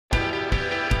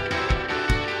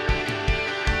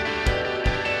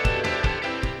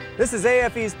This is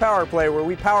aFe's Power Play, where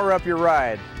we power up your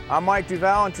ride. I'm Mike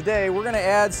Duval, and today we're going to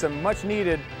add some much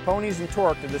needed ponies and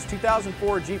torque to this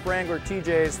 2004 Jeep Wrangler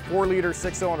TJ's 4-liter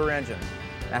 6-cylinder engine.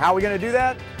 Now how are we going to do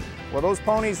that? Well, those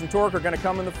ponies and torque are going to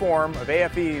come in the form of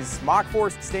aFe's MACH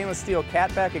forced stainless steel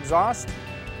catback exhaust,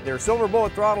 their silver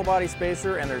bullet throttle body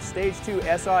spacer, and their Stage 2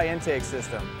 SI intake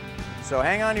system. So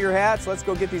hang on to your hats, let's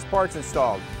go get these parts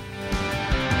installed.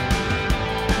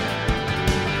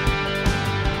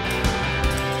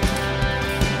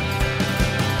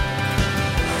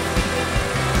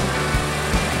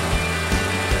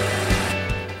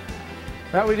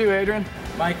 How we do, Adrian?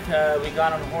 Mike, we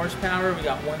got on horsepower, we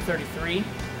got 133,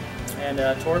 and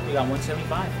torque, we got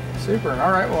 175. Super.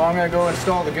 All right, well, I'm going to go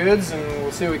install the goods, and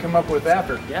we'll see what we come up with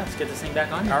after. Yeah, let's get this thing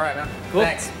back on here. All right, man. Cool.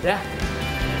 Thanks. Yeah.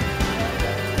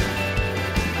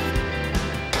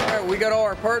 All right, we got all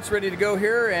our parts ready to go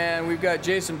here, and we've got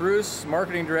Jason Bruce,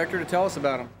 Marketing Director, to tell us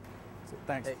about them.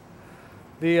 Thanks. Hey.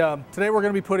 Today we're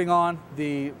going to be putting on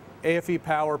the aFe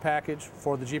Power package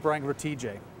for the Jeep Wrangler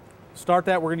TJ. To start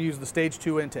that, we're going to use the Stage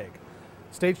 2 intake.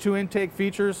 Stage 2 intake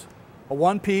features a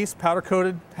one-piece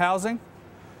powder-coated housing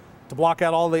to block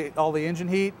out all the engine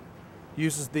heat.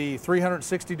 Uses the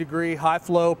 360-degree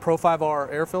high-flow Pro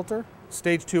 5R air filter.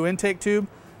 Stage 2 intake tube.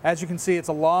 As you can see, it's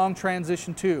a long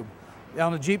transition tube.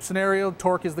 On a Jeep scenario,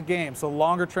 torque is the game, so the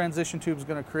longer transition tube is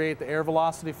going to create the air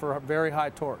velocity for a very high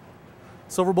torque.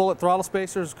 Silver bullet throttle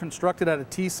spacer is constructed out of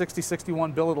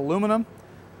T6061 billet aluminum.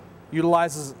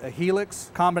 Utilizes a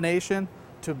helix combination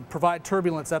to provide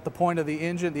turbulence at the point of the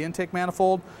engine, the intake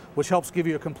manifold, which helps give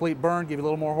you a complete burn, give you a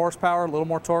little more horsepower, a little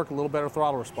more torque, a little better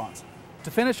throttle response.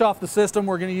 To finish off the system,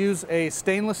 we're going to use a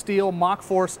stainless steel Mach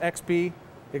Force XP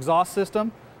exhaust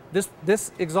system.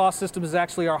 This exhaust system is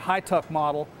actually our high tuck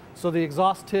model, so the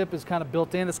exhaust tip is kind of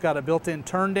built in. It's got a built-in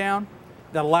turn down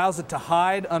that allows it to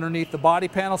hide underneath the body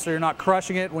panel, so you're not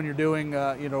crushing it when you're doing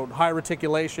high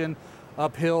reticulation,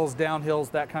 up hills, down hills,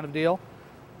 that kind of deal.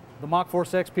 The Mach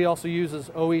Force XP also uses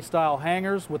OE style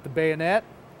hangers with the bayonet.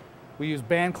 We use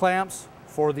band clamps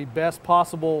for the best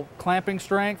possible clamping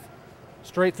strength,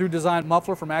 straight through design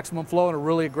muffler for maximum flow, and a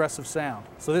really aggressive sound.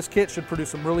 So this kit should produce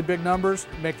some really big numbers,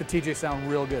 make the TJ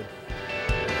sound real good.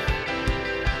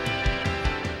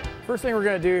 First thing we're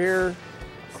going to do here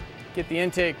is get the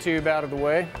intake tube out of the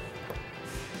way.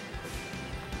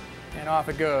 And off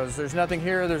it goes. There's nothing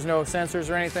here, there's no sensors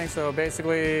or anything, so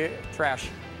basically trash.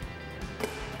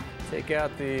 Take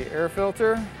out the air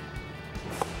filter.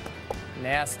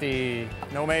 Nasty,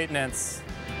 no maintenance.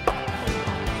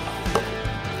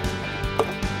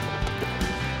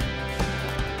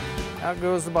 Out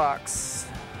goes the box.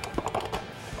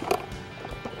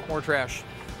 More trash.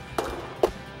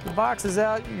 The box is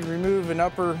out, you remove an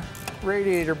upper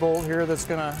radiator bolt here that's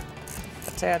gonna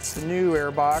attach the new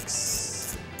air box.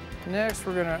 Next,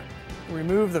 we're going to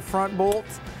remove the front bolt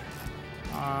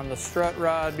on the strut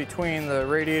rod between the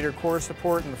radiator core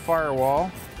support and the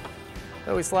firewall.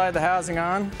 Then we slide the housing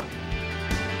on.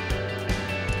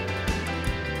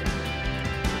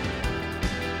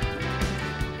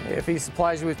 aFe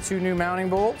supplies you with 2 new mounting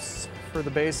bolts for the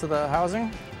base of the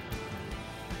housing.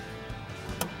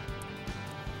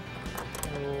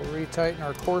 We'll retighten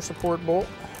our core support bolt.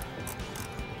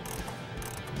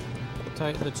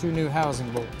 Tighten the 2 new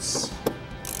housing bolts.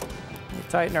 We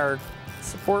tighten our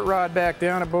support rod back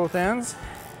down at both ends.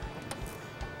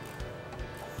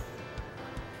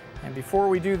 And before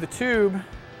we do the tube,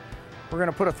 we're going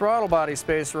to put a throttle body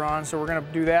spacer on, so we're going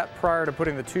to do that prior to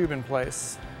putting the tube in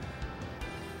place.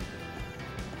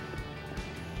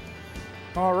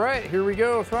 All right, here we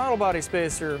go, throttle body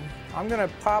spacer. I'm going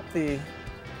to pop the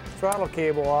throttle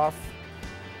cable off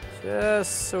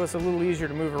just so it's a little easier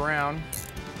to move around.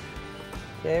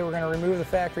 Okay, we're going to remove the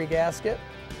factory gasket.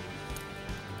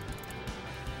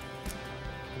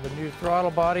 The new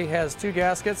throttle body has 2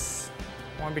 gaskets,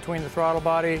 one between the throttle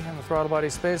body and the throttle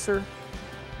body spacer,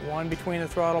 one between the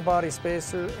throttle body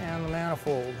spacer and the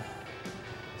manifold.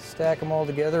 Stack them all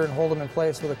together and hold them in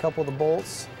place with a couple of the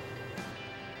bolts.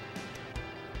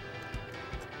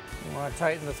 You want to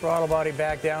tighten the throttle body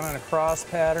back down in a cross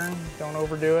pattern. Don't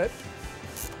overdo it.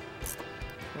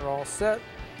 We're all set.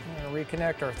 I'm going to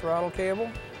reconnect our throttle cable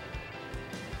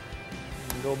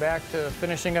and go back to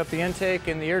finishing up the intake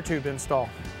and the air tube install.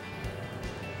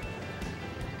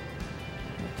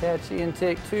 Attach the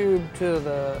intake tube to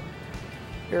the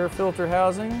air filter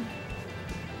housing,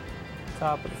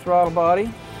 top of the throttle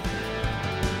body.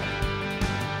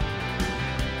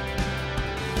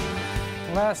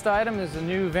 The last item is the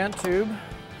new vent tube.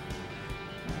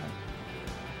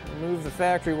 Remove the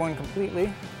factory one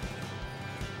completely.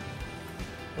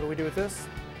 What do we do with this?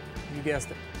 You guessed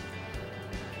it.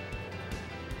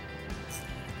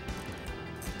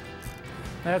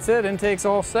 That's it, intake's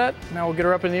all set. Now we'll get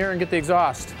her up in the air and get the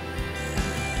exhaust.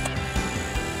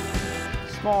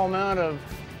 Small amount of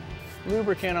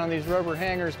lubricant on these rubber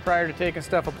hangers prior to taking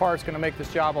stuff apart is going to make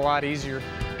this job a lot easier.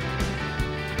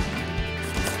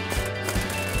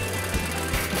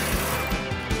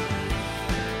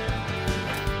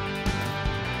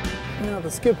 Now the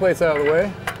skid plate's out of the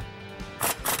way.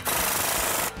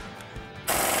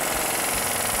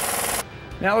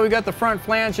 Now that we got the front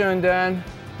flange undone,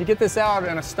 to get this out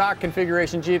in a stock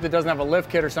configuration Jeep that doesn't have a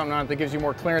lift kit or something on it that gives you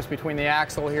more clearance between the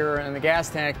axle here and the gas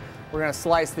tank, we're going to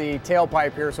slice the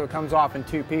tailpipe here so it comes off in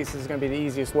two pieces. It's going to be the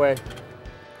easiest way.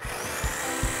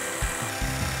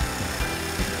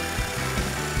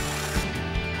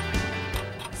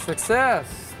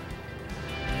 Success!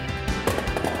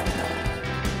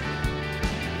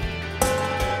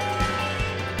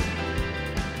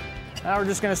 Now we're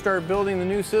just going to start building the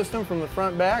new system from the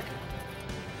front back.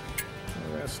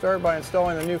 We're going to start by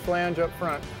installing the new flange up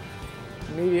front.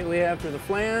 Immediately after the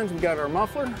flange, we've got our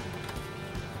muffler.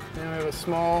 Then we have a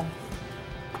small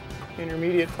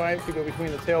intermediate pipe to go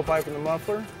between the tailpipe and the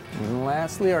muffler. And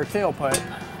lastly, our tailpipe.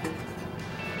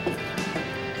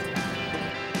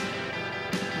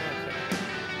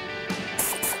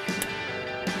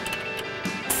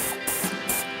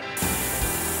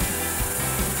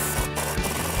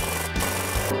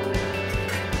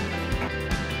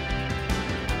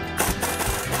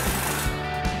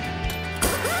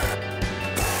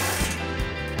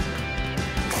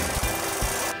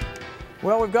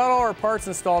 Well, we've got all our parts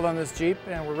installed on this Jeep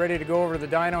and we're ready to go over to the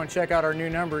dyno and check out our new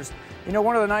numbers. You know,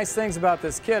 one of the nice things about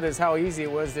this kit is how easy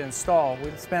it was to install.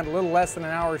 We spent a little less than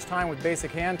an hour's time with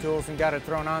basic hand tools and got it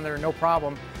thrown on there, no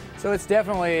problem. So it's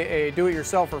definitely a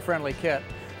do-it-yourselfer friendly kit.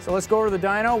 So let's go over to the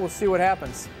dyno, we'll see what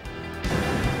happens.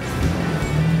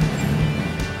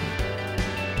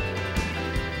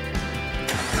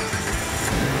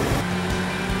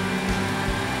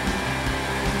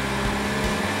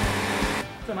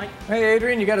 Mike. Hey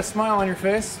Adrian, you got a smile on your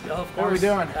face. Oh, of course. How are we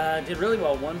doing? Did really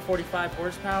well. 145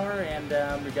 horsepower and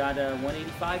we got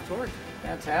 185 torque.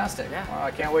 Fantastic. Yeah. Well,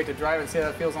 I can't wait to drive and see how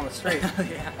that feels on the street.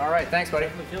 Yeah. All right, thanks buddy.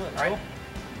 Definitely feel it. All right.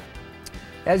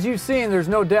 As you've seen, there's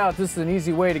no doubt this is an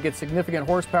easy way to get significant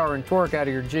horsepower and torque out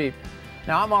of your Jeep.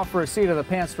 Now I'm off for a seat of the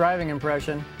pants driving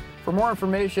impression. For more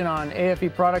information on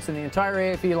aFe products and the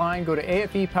entire aFe line, go to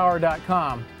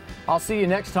afepower.com. I'll see you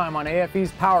next time on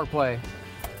aFe's Power Play.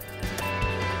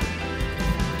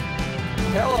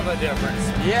 Hell of a difference.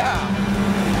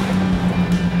 Yeah.